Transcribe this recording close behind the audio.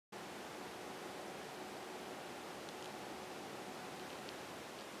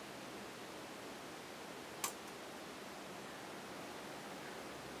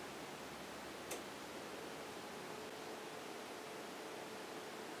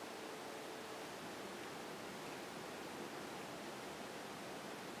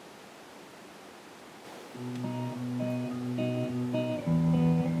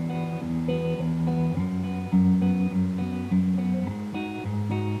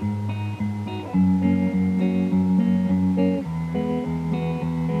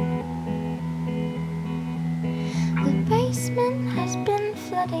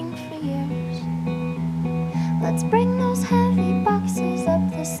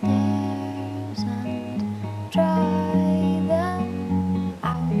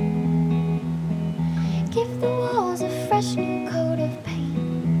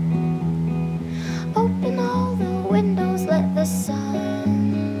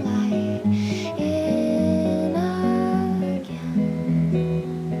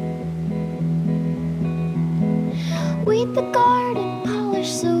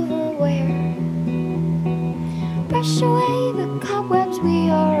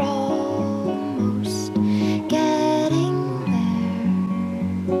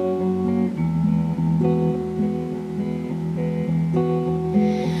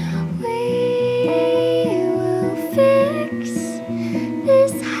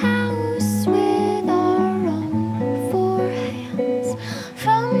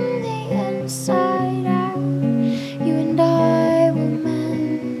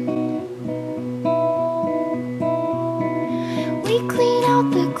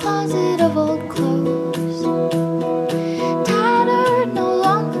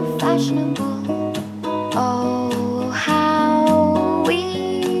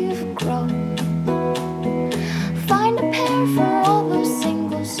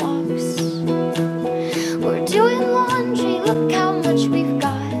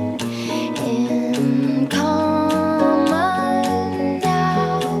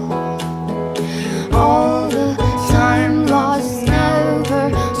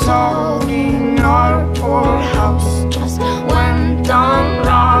talking. Our poor house just went on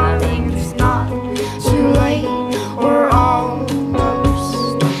rotting. It's not too late, we're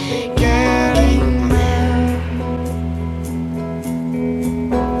almost getting there.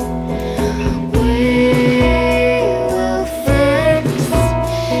 We will fix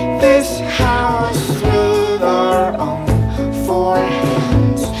this house with our own four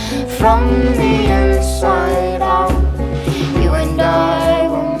hands. From the inside out, you and I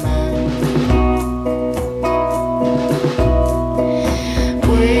will mend.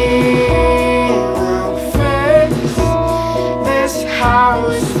 We will fix this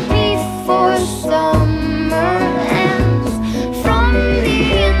house before summer ends. From the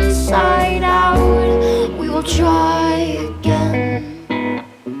inside out, we will try.